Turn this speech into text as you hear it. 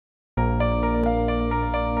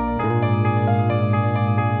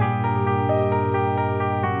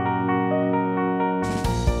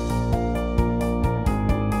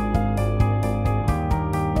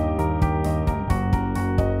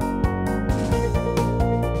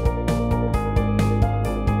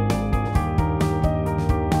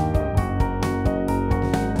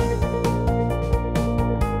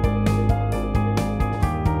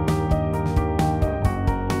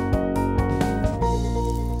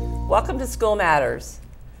Welcome to School Matters.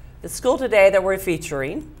 The school today that we're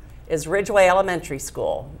featuring is Ridgeway Elementary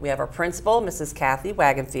School. We have our principal, Mrs. Kathy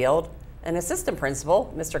Wagenfield, and assistant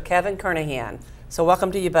principal, Mr. Kevin Kernahan. So welcome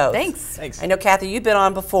to you both. Thanks. Thanks. I know, Kathy, you've been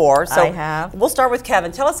on before. So I have. We'll start with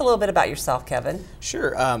Kevin. Tell us a little bit about yourself, Kevin.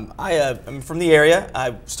 Sure. I'm from the area.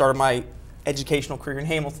 I started my educational career in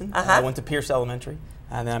Hamilton. I went to Pierce Elementary,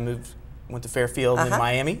 and then I went to Fairfield in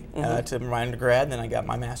Miami to my undergrad, and then I got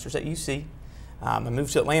my master's at UC. I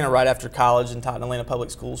moved to Atlanta right after college and taught in Atlanta Public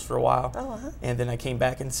Schools for a while. And then I came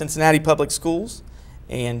back in Cincinnati Public Schools,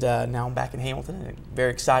 and now I'm back in Hamilton. And very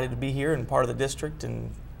excited to be here and part of the district,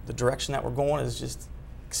 and the direction that we're going is just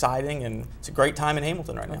exciting, and it's a great time in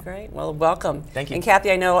Hamilton right now. Great. Well, welcome. Thank you. And Kathy,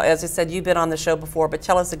 I know, as I said, you've been on the show before, but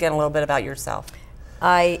tell us again a little bit about yourself.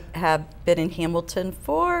 I have been in Hamilton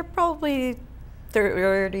for probably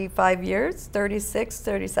 35 years, 36,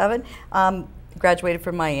 37. Graduated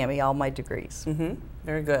from Miami, all my degrees.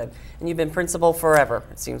 Very good. And you've been principal forever,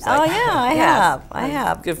 it seems like. Oh yeah, I have. I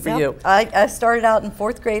have. Good for you. I started out in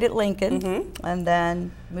 4th grade at Lincoln, and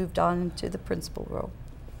then moved on to the principal role.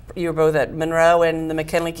 You were both at Monroe and the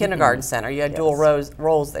McKinley Kindergarten Center. You had dual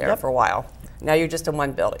roles there for a while. Now you're just in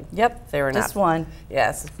one building. Yep. Fair enough. Just one.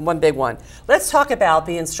 Yes, one big one. Let's talk about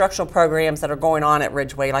the instructional programs that are going on at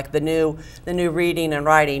Ridgeway, like the new reading and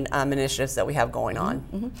writing initiatives that we have going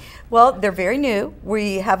on. Well, they're very new.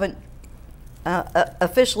 We haven't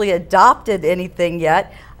officially adopted anything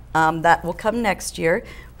yet. That will come next year.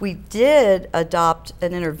 We did adopt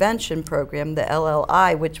an intervention program, the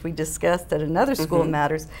LLI, which we discussed at another School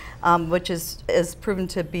Matters, which is proven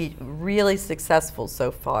to be really successful so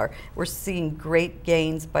far. We're seeing great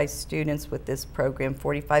gains by students with this program,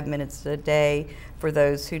 45 minutes a day for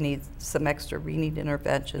those who need some extra reading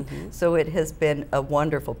intervention. So it has been a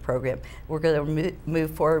wonderful program. We're going to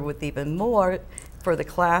move forward with even more for the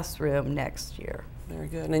classroom next year. Very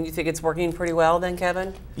good. And you think it's working pretty well then,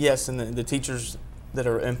 Kevin? Yes, and the teachers that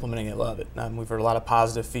are implementing it love it. We've heard a lot of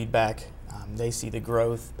positive feedback. They see the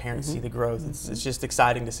growth, parents see the growth. It's just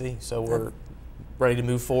exciting to see. So we're ready to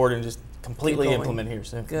move forward and just completely implement here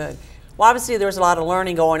soon. Good. Well, obviously there's a lot of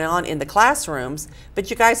learning going on in the classrooms, but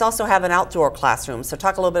you guys also have an outdoor classroom. So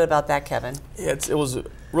talk a little bit about that, Kevin. Yeah, it was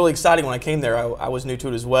really exciting when I came there. I was new to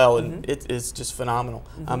it as well, and it is just phenomenal.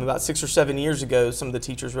 About 6 or 7 years ago, some of the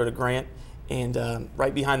teachers wrote a grant, and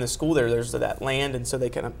right behind the school there's that land, and so they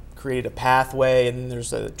kind of created a pathway, and then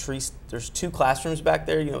there's 2 classrooms back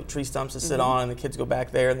there, tree stumps to sit on, and the kids go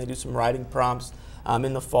back there and they do some writing prompts.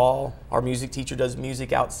 In the fall, our music teacher does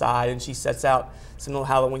music outside, and she sets out some little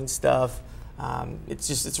Halloween stuff.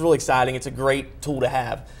 It's really exciting. It's a great tool to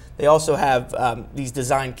have. They also have these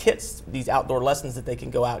design kits, these outdoor lessons that they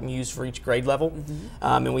can go out and use for each grade level.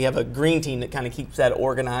 And we have a green team that kind of keeps that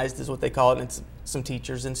organized, is what they call it, and it's some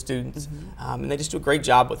teachers and students. And they just do a great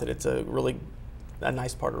job with it. It's a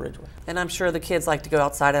nice part of Ridgeway. And I'm sure the kids like to go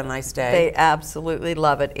outside on a nice day. They absolutely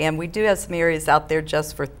love it. And we do have some areas out there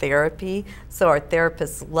just for therapy. So our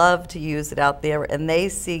therapists love to use it out there, and they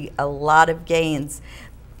see a lot of gains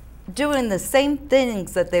doing the same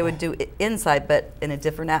things that they would do inside, but in a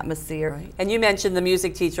different atmosphere. Right. And you mentioned the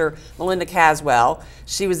music teacher, Melinda Caswell.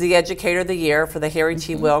 She was the Educator of the Year for the Harry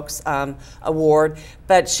T. Wilkes Award.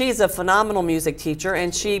 But she's a phenomenal music teacher,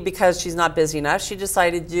 and because she's not busy enough, she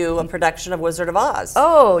decided to do a production of Wizard of Oz.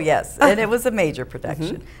 Oh, yes, and it was a major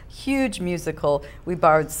production. Huge musical. We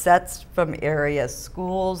borrowed sets from area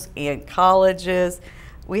schools and colleges.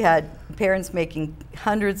 We had parents making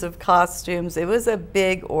hundreds of costumes. It was a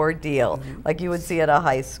big ordeal, like you would see at a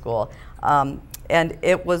high school. And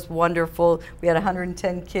it was wonderful. We had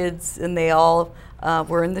 110 kids, and they all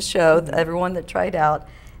were in the show, everyone that tried out.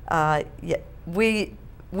 We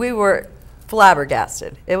were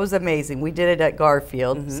flabbergasted. It was amazing. We did it at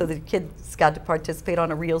Garfield, so the kids got to participate on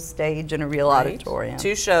a real stage in a real auditorium.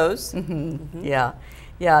 2 shows. Yeah.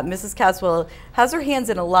 Yeah, Mrs. Caswell has her hands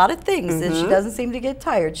in a lot of things, and she doesn't seem to get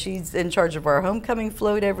tired. She's in charge of our homecoming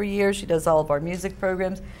float every year. She does all of our music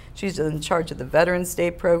programs. She's in charge of the Veterans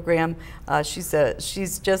Day program.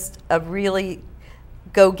 She's just a really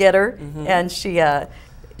go-getter, and she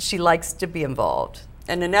likes to be involved.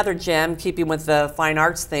 And another gem, keeping with the fine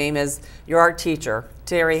arts theme, is your art teacher,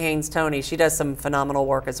 Terry Haynes-Toney. She does some phenomenal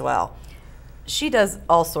work as well. She does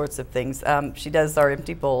all sorts of things. She does our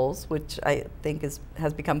empty bowls, which I think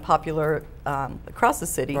has become popular across the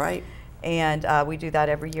city. Right. And we do that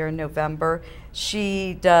every year in November.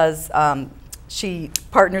 She does. She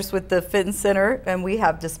partners with the Fitness Center, and we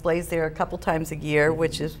have displays there a couple times a year,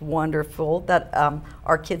 which is wonderful that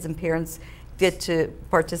our kids and parents get to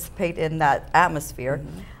participate in that atmosphere.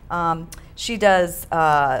 She does.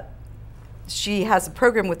 She has a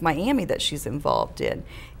program with Miami that she's involved in.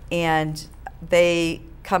 and they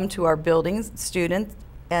come to our buildings, students,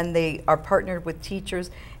 and they are partnered with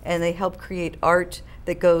teachers, and they help create art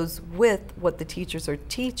that goes with what the teachers are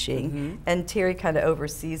teaching. And Terry kind of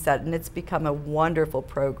oversees that, and it's become a wonderful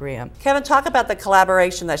program. Kevin, talk about the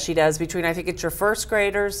collaboration that she does between, I think it's your first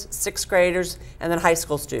graders, sixth graders, and then high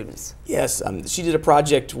school students. Yes, she did a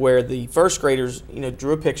project where the first graders,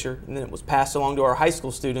 drew a picture, and then it was passed along to our high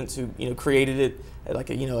school students who, created it like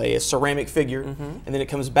a ceramic figure, and then it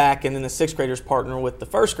comes back, and then the sixth graders partner with the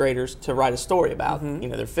first graders to write a story about,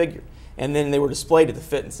 their figure. And then they were displayed at the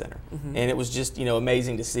fitness center, and it was just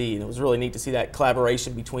amazing to see, and it was really neat to see that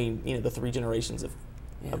collaboration between the three generations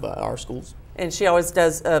of our schools. And she always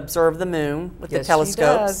does observe the moon with the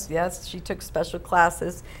telescopes. She does. Yes, she took special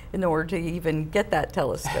classes in order to even get that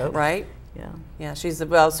telescope. Right. Yeah. Yeah,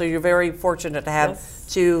 so you're very fortunate to have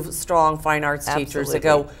two strong fine arts teachers that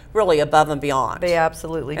go really above and beyond. They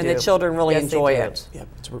absolutely do. And the children really enjoy it. Yeah,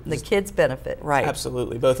 the kids benefit. Right.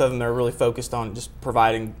 Absolutely. Both of them are really focused on just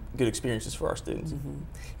providing good experiences for our students.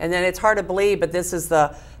 And then it's hard to believe, but this is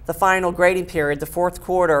the final grading period, the fourth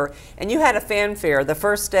quarter, and you had a fanfare the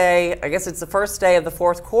first day, I guess it's the first day of the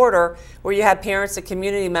fourth quarter, where you had parents and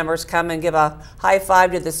community members come and give a high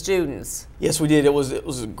five to the students. Yes, we did. It was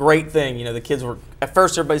a great thing. The kids were, at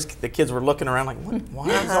first the kids were looking around like, why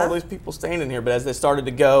is all those people standing here? But as they started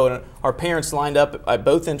to go, and our parents lined up at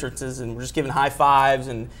both entrances and were just giving high fives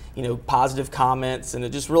and positive comments, and it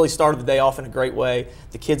just really started the day off in a great way.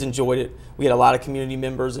 The kids enjoyed it. We had a lot of community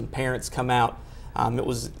members and parents come out. It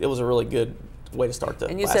was a really good way to start the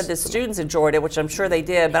And you said the students enjoyed it, which I'm sure they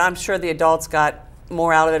did, but I'm sure the adults got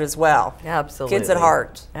more out of it as well. Absolutely. Kids at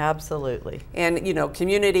heart. Absolutely. And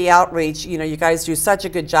community outreach, you guys do such a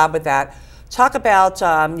good job with that. Talk about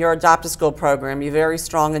your Adopt a School program. You're very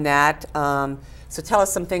strong in that. So tell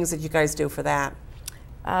us some things that you guys do for that.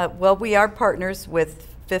 Well, we are partners with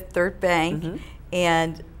Fifth Third Bank,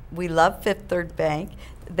 and we love Fifth Third Bank.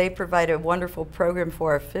 They provide a wonderful program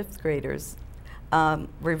for our fifth graders,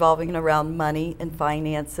 revolving around money and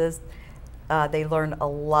finances. They learn a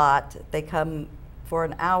lot. They come for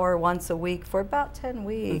an hour once a week for about 10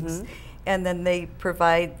 weeks. And then they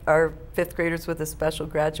provide our fifth graders with a special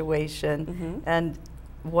graduation and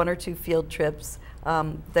one or two field trips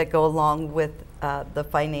that go along with the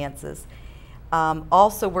finances.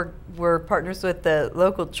 Also, we're partners with the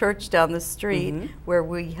local church down the street, where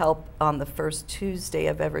we help on the first Tuesday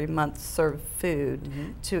of every month serve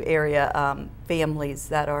food to area families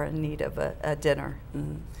that are in need of a dinner.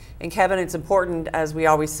 And Kevin, it's important, as we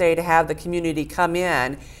always say, to have the community come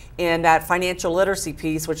in, and that financial literacy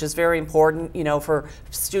piece, which is very important, for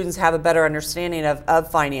students to have a better understanding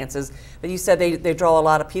of finances. But you said they draw a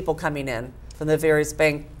lot of people coming in from the various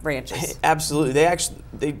bank branches. Absolutely.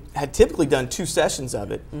 They had typically done 2 sessions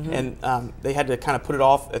of it, and they had to kind of put it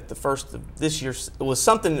off at the first of this year. It was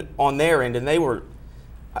something on their end, and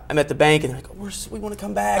I'm at the bank, and they're like, we want to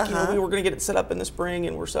come back. We were going to get it set up in the spring,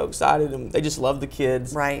 and we're so excited. And they just love the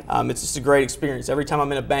kids. Right. It's just a great experience. Every time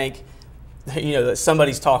I'm in a bank,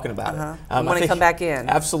 somebody's talking about it. I want to come back in.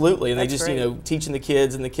 Absolutely, and That's they just great. teaching the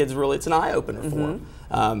kids, and the kids really, it's an eye opener for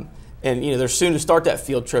them. And they're soon to start that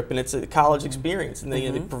field trip, and it's a college experience. And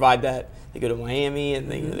they provide that. They go to Miami, and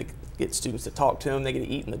they get students to talk to them. They get to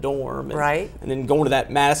eat in the dorm, and, and then going to that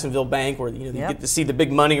Madisonville bank where they get to see the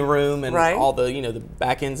big money room and all the the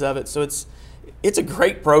back ends of it. So it's a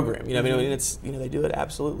great program. I mean, it's they do it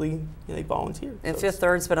absolutely. They volunteer. And Fifth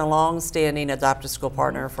Third's been a long-standing Adopt a School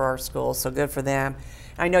partner for our school, so good for them.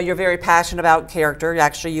 I know you're very passionate about character.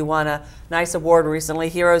 Actually, you won a nice award recently,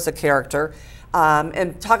 Heroes of Character.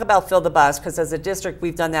 And talk about Fill the Bus, because as a district,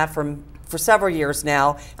 we've done that for several years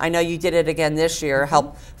now. I know you did it again this year,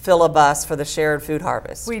 help fill a bus for the shared food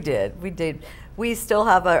harvest. We did. We still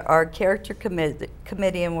have our character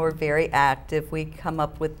committee, and we're very active. We come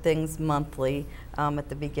up with things monthly at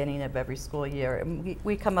the beginning of every school year. And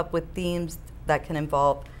we come up with themes that can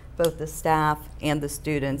involve both the staff and the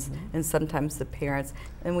students, and sometimes the parents.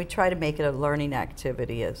 And we try to make it a learning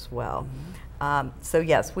activity as well. So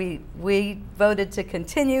yes, we voted to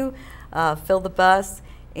continue Fill the Bus,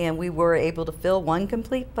 and we were able to fill 1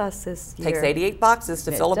 complete bus this year. Takes 88 boxes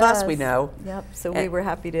to fill a bus, we know. Yep, so we were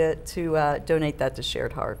happy to donate that to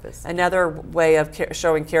Shared Harvest. Another way of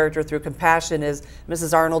showing character through compassion is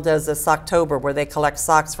Mrs. Arnold does this Socktober, where they collect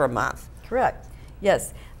socks for a month. Correct,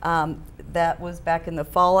 yes. That was back in the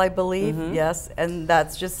fall, I believe, yes, and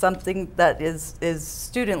that's just something that is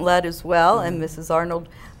student-led as well, and Mrs. Arnold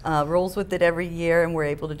rolls with it every year, and we're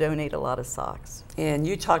able to donate a lot of socks. And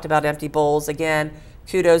you talked about empty bowls. Again,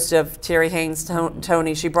 kudos to Terry Haynes,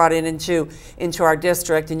 Tony. She brought it into our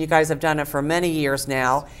district, and you guys have done it for many years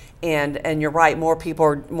now. And you're right,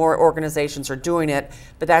 more organizations are doing it,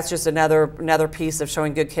 but that's just another piece of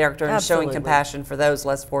showing good character and Absolutely. showing compassion for those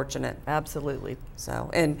less fortunate. Absolutely.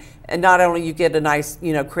 So, and not only you get a nice,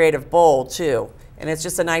 creative bowl too, and it's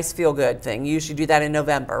just a nice feel good thing. You usually do that in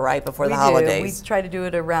November, right before the holidays. We try to do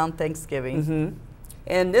it around Thanksgiving. Mm-hmm.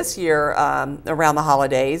 And this year, around the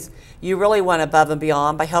holidays, you really went above and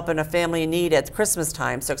beyond by helping a family in need at Christmas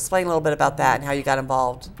time. So explain a little bit about that and how you got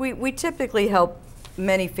involved. We typically help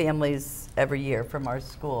many families every year from our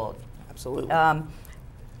school. Absolutely.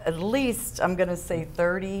 At least, I'm going to say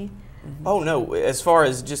 30. Oh, no. As far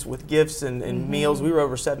as just with gifts and meals, we were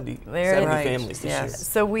over 70 right. families this year.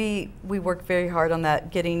 So we work very hard on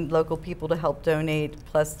that, getting local people to help donate,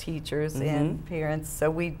 plus teachers and parents. So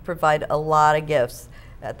we provide a lot of gifts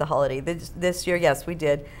at the holiday. This year, yes, we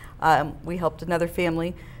did. We helped another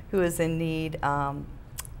family who is in need, got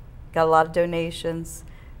a lot of donations.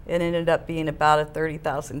 It ended up being about a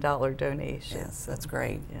 $30,000 donation. Yes, that's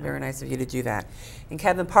great. Yeah. Very nice of you to do that. And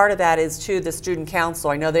Kevin, part of that is too the student council.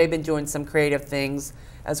 I know they've been doing some creative things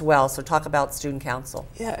as well. So talk about student council.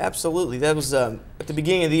 Yeah, absolutely. That was at the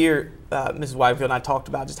beginning of the year. Mrs. Whitefield and I talked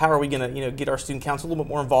about just how are we going to get our student council a little bit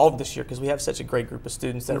more involved this year, because we have such a great group of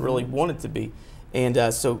students that really wanted to be,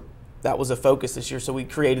 and so that was a focus this year. So we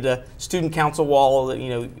created a student council wall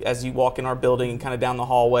that, as you walk in our building and kind of down the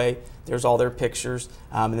hallway, there's all their pictures,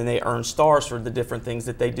 and then they earn stars for the different things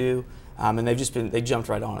that they do. And they jumped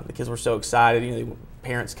right on it. The kids were so excited.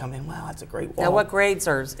 Parents come in, wow, that's a great wall. Now, what grades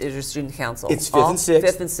is your student council? It's fifth and sixth.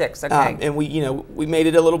 Fifth and sixth, okay. And we made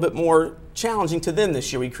it a little bit more challenging to them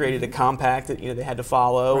this year. We created a compact that they had to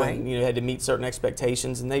follow, Right. and had to meet certain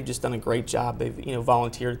expectations. And they've just done a great job. They've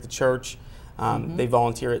volunteered at the church. They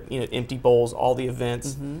volunteer at empty bowls, all the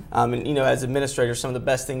events. And as administrators, some of the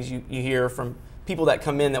best things you hear from people that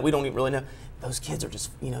come in that we don't even really know. Those kids are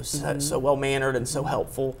just so well mannered and so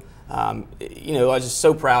helpful. I was just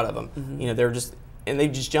so proud of them. They're just, and they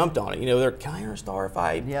just jumped on it. They're, can I earn a star if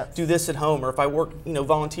I do this at home, or if I work,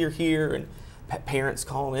 volunteer here, and parents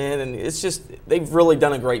calling in, and it's just, they've really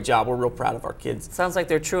done a great job. We're real proud of our kids. Sounds like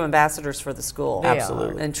they're true ambassadors for the school.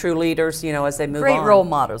 Absolutely. And true leaders, as they move on. Great role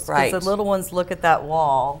models. Right. Because the little ones look at that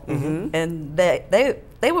wall, and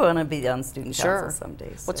they want to be on student council some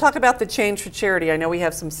days. Well, talk about the Change for Charity. I know we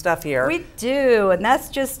have some stuff here. We do, and that's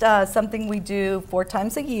just something we do 4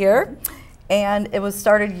 times a year. And it was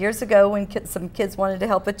started years ago when some kids wanted to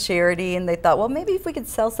help a charity, and they thought, well, maybe if we could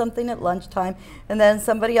sell something at lunchtime, and then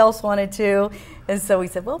somebody else wanted to. And so we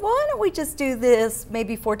said, well, why don't we just do this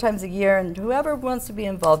maybe 4 times a year, and whoever wants to be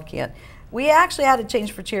involved can. We actually had a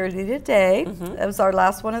Change for Charity today. It was our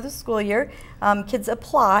last one of the school year. Kids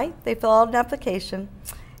apply, they fill out an application,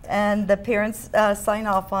 and the parents sign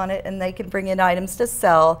off on it, and they can bring in items to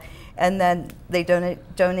sell, and then they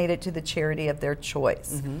donate it to the charity of their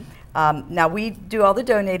choice. Now, we do all the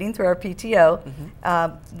donating through our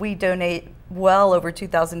PTO. We donate well over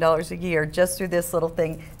 $2,000 a year just through this little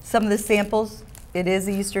thing. Some of the samples, it is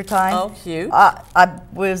Easter time. Oh, cute. I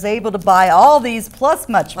was able to buy all these plus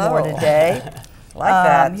much more today. Like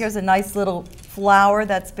that. Here's a nice little flower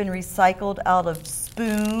that's been recycled out of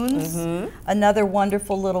spoons. Another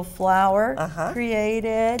wonderful little flower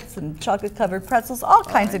created. Some chocolate-covered pretzels. All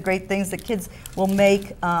kinds of great things that kids will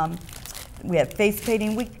make. We have face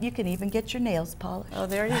painting. You can even get your nails polished. Oh,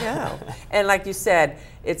 there you go. And like you said,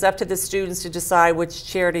 it's up to the students to decide which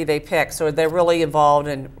charity they pick. So they're really involved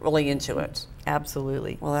and really into it.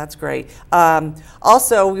 Absolutely. Well, that's great.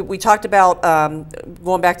 Also, we talked about,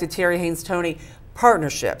 going back to Terry Haynes-Toney,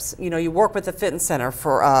 partnerships. You work with the fitness center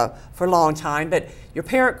for a long time, but your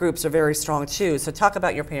parent groups are very strong too. So talk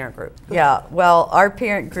about your parent group. Yeah, well, our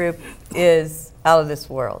parent group is out of this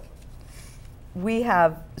world. We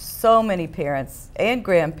have so many parents and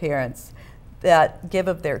grandparents that give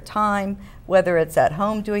of their time, whether it's at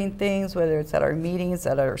home doing things, whether it's at our meetings,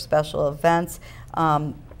 at our special events.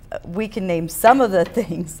 We can name some of the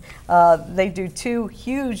things. They do 2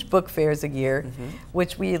 huge book fairs a year,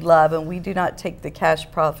 which we love, and we do not take the cash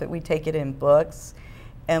profit, we take it in books.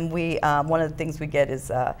 And we one of the things we get is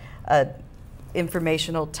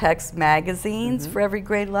informational text magazines for every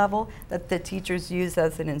grade level that the teachers use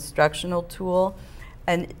as an instructional tool.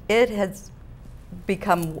 And it has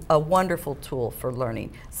become a wonderful tool for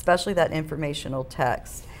learning, especially that informational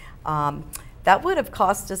text. That would have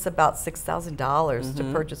cost us about $6,000 to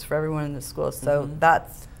purchase for everyone in the school. So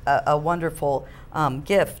that's a wonderful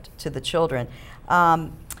gift to the children.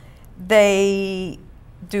 They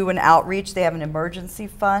do an outreach. They have an emergency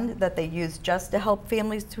fund that they use just to help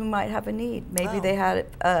families who might have a need. Maybe they had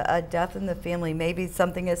a death in the family. Maybe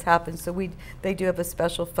something has happened. So they do have a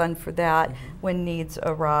special fund for that when needs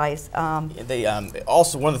arise. They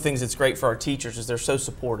also, one of the things that's great for our teachers is they're so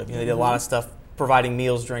supportive. You know, they do a lot of stuff providing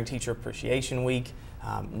meals during Teacher Appreciation Week.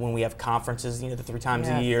 When we have conferences, you know, the 3 times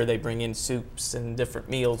a year, they bring in soups and different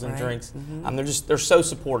meals and drinks. They're so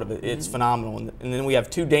supportive. It's phenomenal. And then we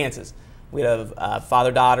have 2 dances. We have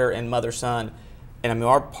father-daughter and mother-son, and I mean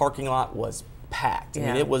our parking lot was packed. I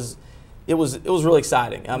mean it was really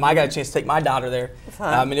exciting. I got a chance to take my daughter there,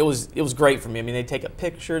 and it was great for me. I mean they take a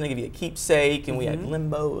picture and they give you a keepsake, and we had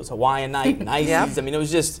limbo. It was Hawaiian night and ices. I mean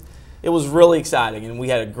it was really exciting, and we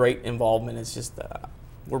had a great involvement. It's just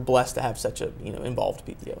we're blessed to have such a involved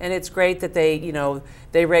PTO. And it's great that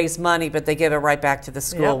they raise money, but they give it right back to the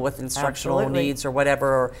school with instructional needs or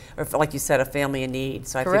whatever, or like you said, a family in need.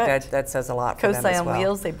 So I think that says a lot for them as well. Kosai on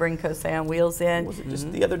Wheels, they bring Kosai on Wheels in. Was it just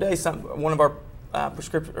the other day? One of our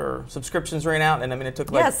subscriptions ran out, and I mean it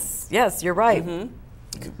took like yes, you're right.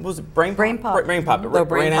 What was it Brain Pop? It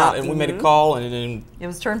ran out, and we made a call, and then it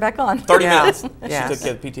was turned back on. 30 minutes.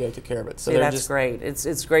 The PTO took care of it. So that's great.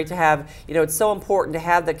 It's great to have. It's so important to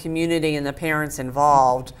have the community and the parents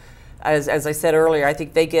involved. As I said earlier, I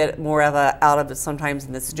think they get more out of it sometimes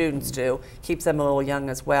than the students do. Keeps them a little young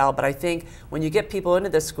as well. But I think when you get people into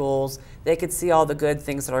the schools, they could see all the good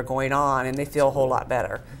things that are going on, and they feel a whole lot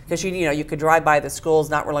better. Because you could drive by the schools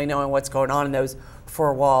not really knowing what's going on in those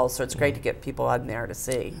 4 walls. So it's great to get people out there to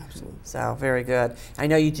see. Absolutely. So very good. I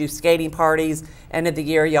know you do skating parties. End of the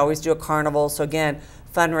year, you always do a carnival. So again,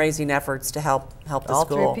 fundraising efforts to help the all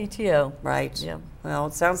school. All through PTO. Right. Yeah. Well,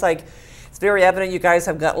 it sounds like it's very evident you guys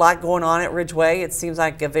have got a lot going on at Ridgeway. It seems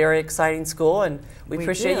like a very exciting school, and we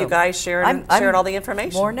appreciate you guys sharing all the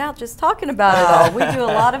information. More now just talking about it all. We do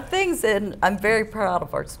a lot of things, and I'm very proud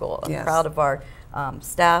of our school. I'm proud of our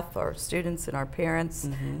staff, our students, and our parents.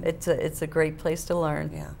 It's a great place to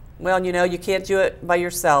learn. Yeah. Well, you can't do it by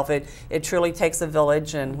yourself. It truly takes a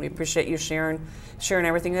village, and we appreciate you sharing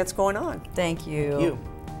everything that's going on. Thank you. Thank you.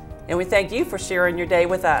 And we thank you for sharing your day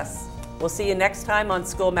with us. We'll see you next time on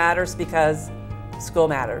School Matters, because school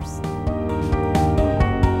matters.